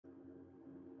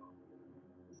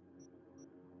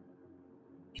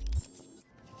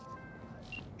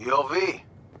Yo, V,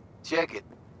 check it.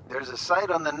 There's a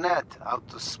site on the net out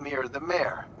to smear the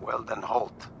mayor, Weldon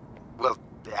Holt. Well,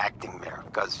 the acting mayor,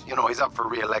 because, you know, he's up for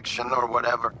re-election or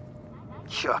whatever.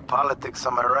 Yeah, politics,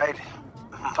 am I right?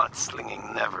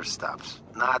 Mudslinging never stops.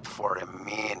 Not for a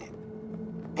minute.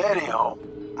 Anyhow,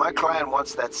 my client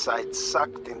wants that site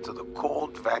sucked into the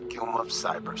cold vacuum of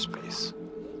cyberspace.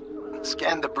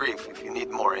 Scan the brief if you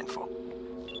need more info.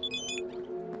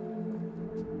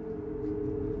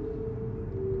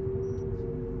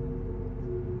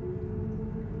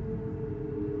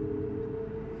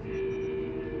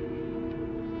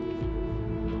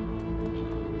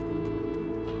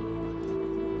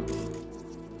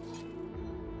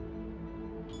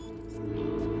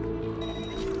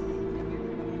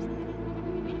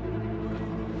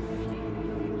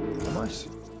 Nice.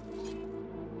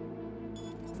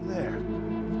 There.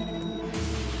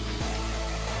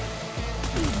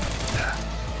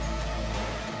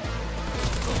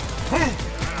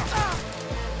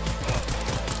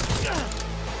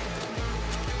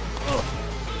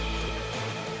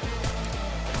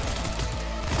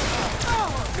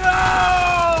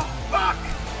 No! Fuck!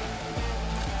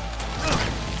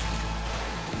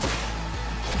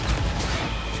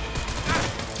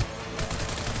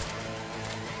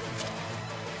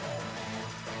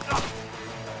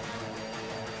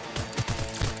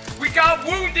 We got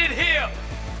wounded here!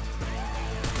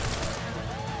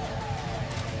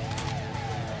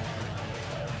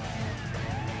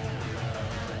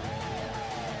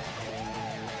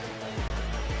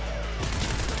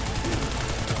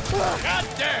 God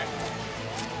damn!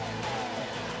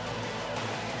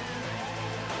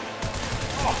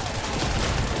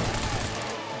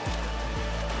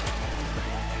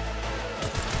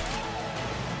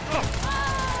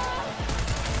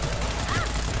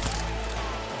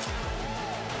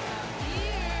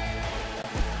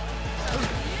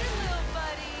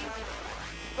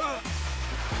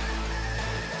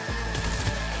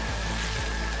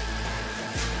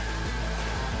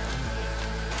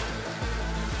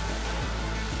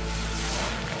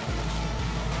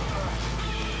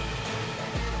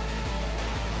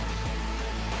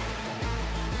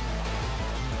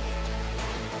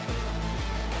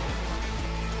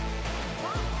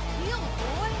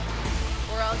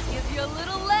 I'll give you a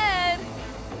little lead.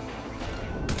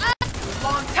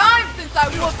 Long time since I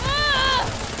was.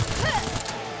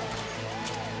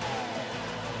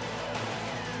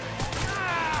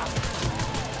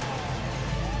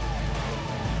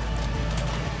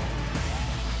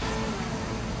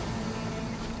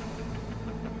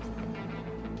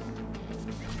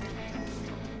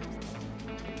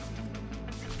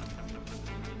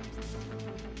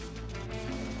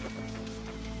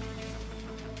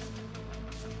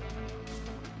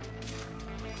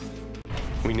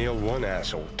 We nail one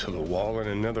asshole to the wall and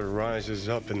another rises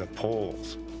up in the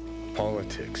polls.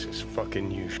 Politics is fucking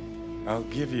usual. I'll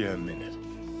give you a minute.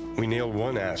 We nail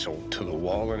one asshole to the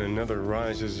wall and another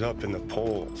rises up in the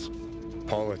polls.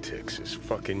 Politics is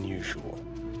fucking usual.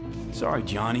 Sorry,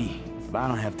 Johnny, but I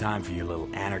don't have time for your little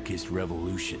anarchist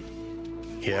revolution.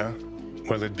 Yeah?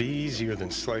 Well, it'd be easier than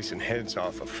slicing heads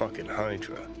off a fucking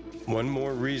Hydra. One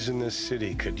more reason this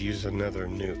city could use another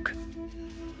nuke.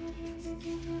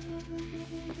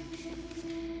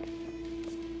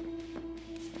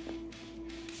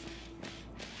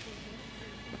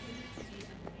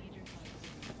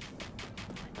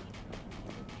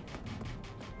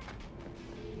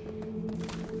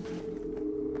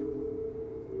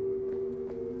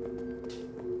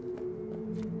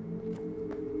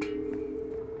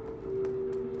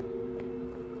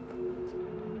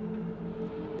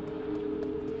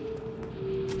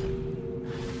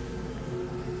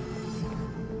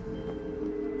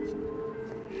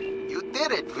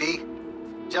 Did it, V.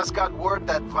 Just got word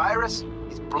that virus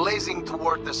is blazing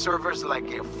toward the servers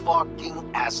like a fucking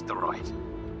asteroid.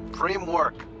 Prim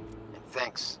work. And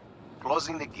thanks.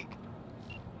 Closing the gig.